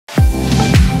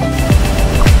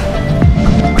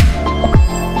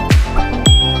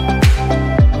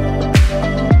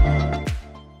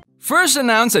First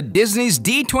announced at Disney's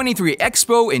D23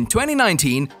 Expo in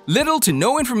 2019, little to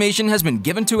no information has been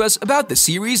given to us about the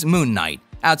series Moon Knight,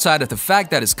 outside of the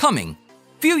fact that it's coming.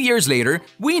 Few years later,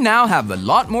 we now have a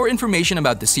lot more information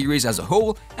about the series as a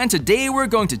whole, and today we're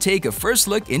going to take a first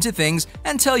look into things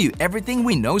and tell you everything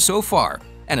we know so far,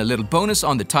 and a little bonus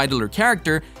on the title or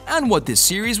character and what this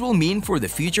series will mean for the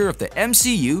future of the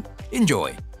MCU.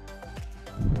 Enjoy!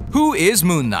 Who is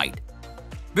Moon Knight?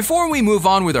 Before we move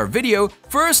on with our video,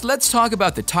 first let's talk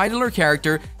about the title or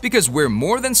character because we're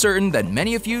more than certain that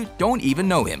many of you don't even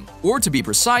know him, or to be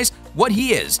precise, what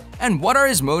he is, and what are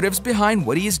his motives behind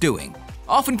what he is doing.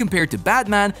 Often compared to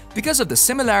Batman because of the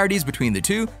similarities between the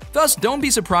two, thus don't be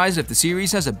surprised if the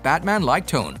series has a Batman-like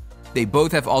tone. They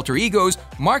both have alter egos,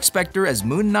 Marc Spector as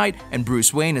Moon Knight and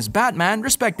Bruce Wayne as Batman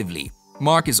respectively.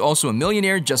 Marc is also a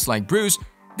millionaire just like Bruce.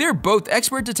 They're both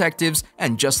expert detectives,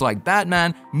 and just like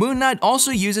Batman, Moon Knight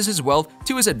also uses his wealth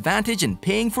to his advantage in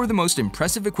paying for the most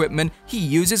impressive equipment he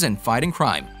uses in fighting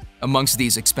crime. Amongst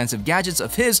these expensive gadgets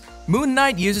of his, Moon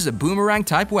Knight uses a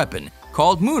boomerang-type weapon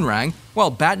called Moonrang,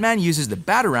 while Batman uses the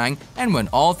Batarang, and when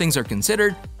all things are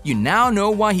considered, you now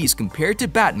know why he's compared to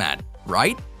Batman,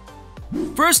 right?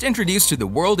 First introduced to the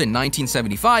world in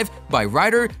 1975 by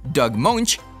writer Doug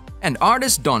Moench and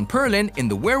artist Don Perlin in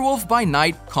The Werewolf by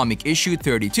Night comic issue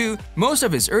 32, most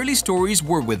of his early stories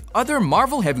were with other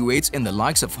Marvel heavyweights in the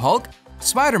likes of Hulk,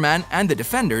 Spider-Man, and the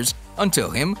Defenders, until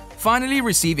him finally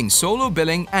receiving solo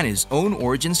billing and his own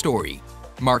origin story.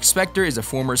 Marc Spector is a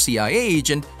former CIA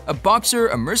agent, a boxer,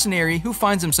 a mercenary who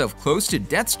finds himself close to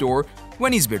death's door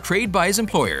when he's betrayed by his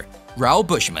employer, Raoul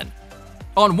Bushman.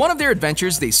 On one of their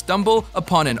adventures, they stumble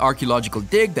upon an archaeological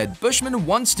dig that Bushman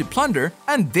wants to plunder,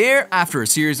 and there, after a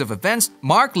series of events,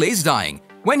 Marc lays dying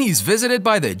when he's visited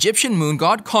by the Egyptian moon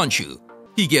god Khonshu.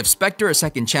 He gives Spector a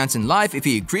second chance in life if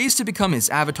he agrees to become his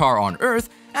avatar on Earth,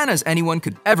 and as anyone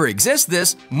could ever exist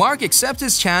this, Marc accepts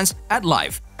his chance at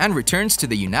life and returns to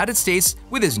the United States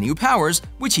with his new powers,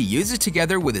 which he uses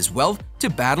together with his wealth to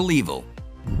battle evil.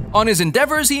 On his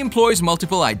endeavors, he employs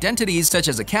multiple identities such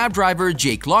as a cab driver,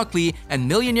 Jake Lockley, and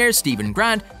millionaire Stephen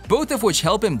Grant, both of which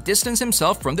help him distance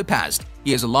himself from the past.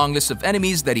 He has a long list of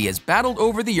enemies that he has battled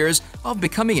over the years of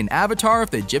becoming an avatar of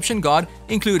the Egyptian god,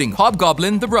 including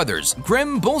Hobgoblin, the Brothers,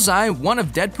 Grim, Bullseye, one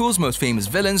of Deadpool's most famous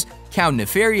villains, Count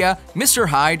Nefaria, Mr.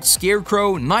 Hyde,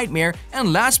 Scarecrow, Nightmare,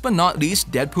 and last but not least,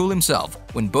 Deadpool himself,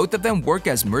 when both of them work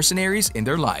as mercenaries in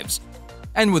their lives.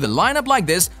 And with a lineup like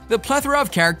this, the plethora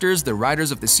of characters the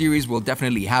writers of the series will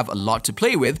definitely have a lot to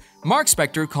play with. Marc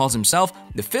Spector calls himself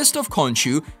the Fist of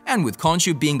Khonshu, and with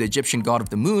Khonshu being the Egyptian god of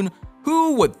the moon,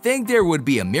 who would think there would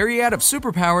be a myriad of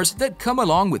superpowers that come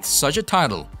along with such a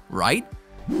title, right?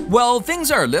 Well, things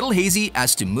are a little hazy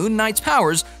as to Moon Knight's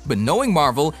powers, but knowing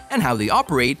Marvel and how they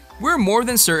operate, we're more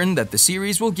than certain that the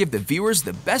series will give the viewers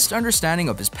the best understanding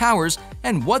of his powers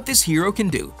and what this hero can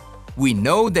do. We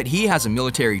know that he has a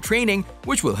military training,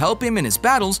 which will help him in his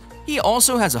battles. He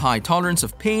also has a high tolerance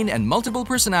of pain and multiple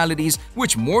personalities,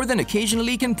 which more than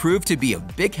occasionally can prove to be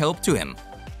of big help to him.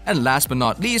 And last but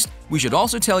not least, we should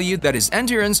also tell you that his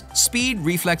endurance, speed,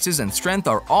 reflexes, and strength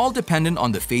are all dependent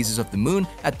on the phases of the moon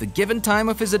at the given time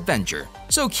of his adventure.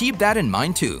 So keep that in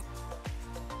mind too.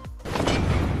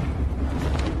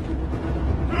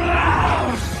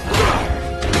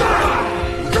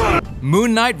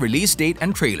 Moon Knight release date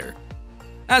and trailer.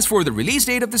 As for the release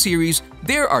date of the series,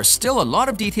 there are still a lot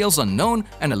of details unknown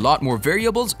and a lot more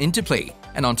variables into play.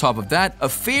 And on top of that, a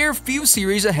fair few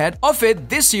series ahead of it,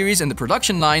 this series in the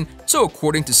production line, so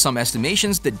according to some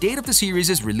estimations, the date of the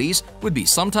series' release would be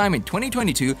sometime in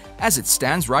 2022 as it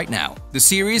stands right now. The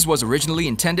series was originally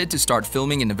intended to start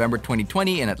filming in November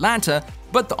 2020 in Atlanta,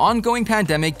 but the ongoing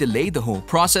pandemic delayed the whole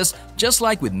process, just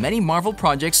like with many Marvel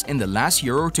projects in the last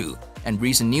year or two. And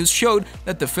recent news showed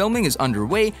that the filming is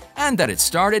underway and that it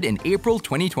started in April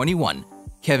 2021.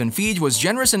 Kevin Feige was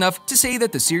generous enough to say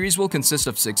that the series will consist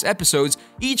of 6 episodes,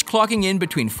 each clocking in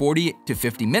between 40 to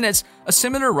 50 minutes, a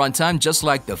similar runtime just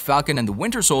like the Falcon and the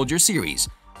Winter Soldier series.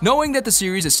 Knowing that the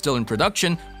series is still in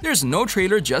production, there's no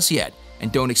trailer just yet,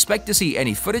 and don't expect to see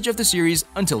any footage of the series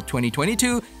until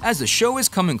 2022 as the show is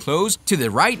coming close to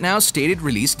the right now stated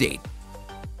release date.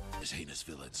 This heinous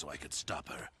villain so I could stop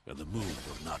her, and the moon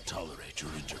will not tolerate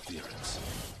your interference.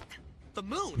 The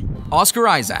moon? Oscar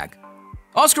Isaac.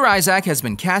 Oscar Isaac has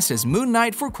been cast as Moon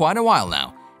Knight for quite a while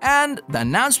now, and the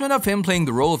announcement of him playing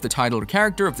the role of the title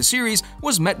character of the series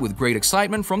was met with great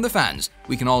excitement from the fans.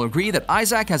 We can all agree that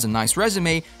Isaac has a nice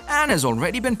resume and has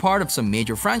already been part of some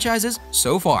major franchises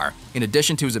so far. In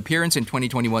addition to his appearance in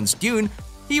 2021's Dune,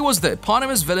 he was the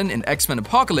eponymous villain in X-Men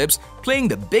Apocalypse, playing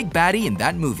the big baddie in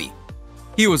that movie.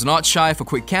 He was not shy of a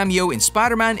quick cameo in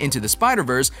Spider-Man Into the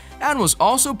Spider-Verse and was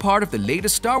also part of the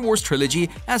latest Star Wars trilogy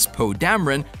as Poe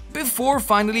Dameron before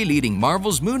finally leading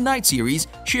Marvel's Moon Knight series,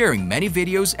 sharing many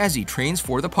videos as he trains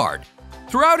for the part.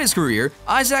 Throughout his career,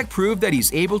 Isaac proved that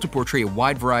he's able to portray a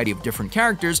wide variety of different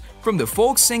characters, from the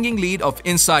folk singing lead of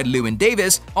Inside Llewyn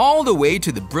Davis all the way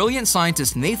to the brilliant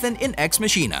scientist Nathan in Ex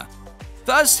Machina.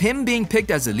 Thus, him being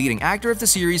picked as the leading actor of the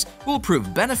series will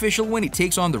prove beneficial when he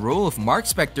takes on the role of Marc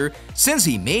Spector, since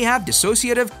he may have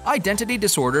dissociative identity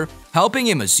disorder, helping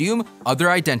him assume other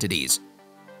identities.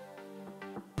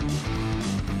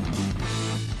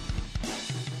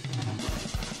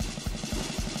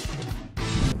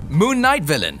 Moon Knight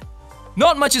villain.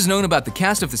 Not much is known about the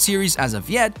cast of the series as of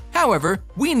yet, however,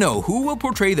 we know who will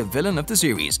portray the villain of the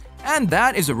series, and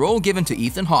that is a role given to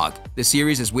Ethan Hawke. The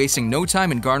series is wasting no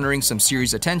time in garnering some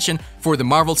serious attention for the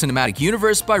Marvel Cinematic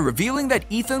Universe by revealing that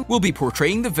Ethan will be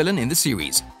portraying the villain in the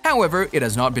series. However, it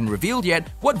has not been revealed yet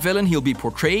what villain he'll be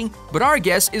portraying, but our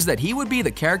guess is that he would be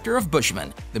the character of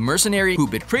Bushman, the mercenary who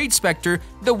betrayed Spector,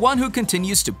 the one who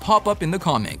continues to pop up in the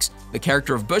comics. The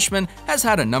character of Bushman has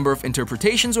had a number of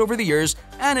interpretations over the years,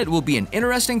 and it will be an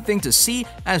interesting thing to see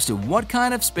as to what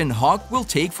kind of spin Hawke will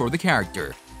take for the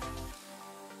character.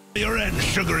 Your end,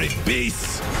 sugary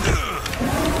beast!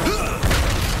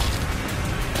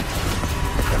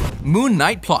 Moon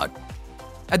Knight plot.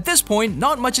 At this point,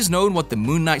 not much is known what the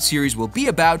Moon Knight series will be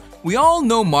about. We all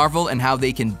know Marvel and how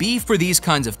they can be for these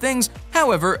kinds of things.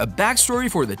 However, a backstory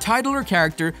for the title or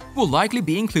character will likely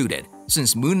be included,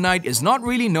 since Moon Knight is not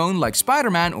really known like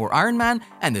Spider-Man or Iron Man,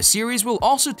 and the series will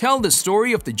also tell the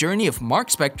story of the journey of Marc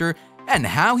Spector and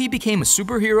how he became a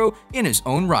superhero in his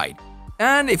own right.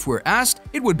 And if we're asked,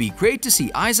 it would be great to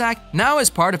see Isaac now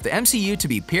as part of the MCU to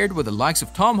be paired with the likes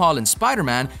of Tom Holland's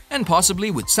Spider-Man and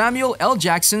possibly with Samuel L.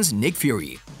 Jackson's Nick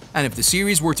Fury. And if the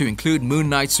series were to include Moon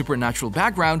Knight's supernatural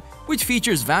background, which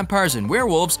features vampires and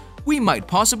werewolves, we might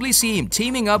possibly see him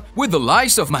teaming up with the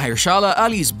likes of Mahershala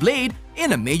Ali's Blade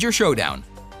in a major showdown,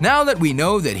 now that we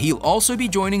know that he'll also be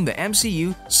joining the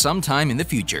MCU sometime in the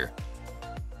future.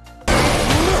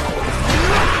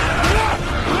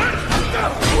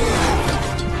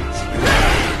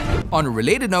 On a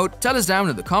related note, tell us down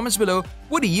in the comments below,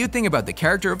 what do you think about the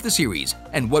character of the series,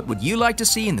 and what would you like to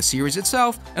see in the series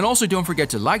itself? And also don't forget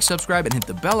to like, subscribe, and hit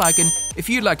the bell icon if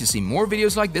you'd like to see more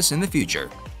videos like this in the future.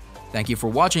 Thank you for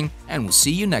watching, and we'll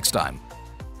see you next time.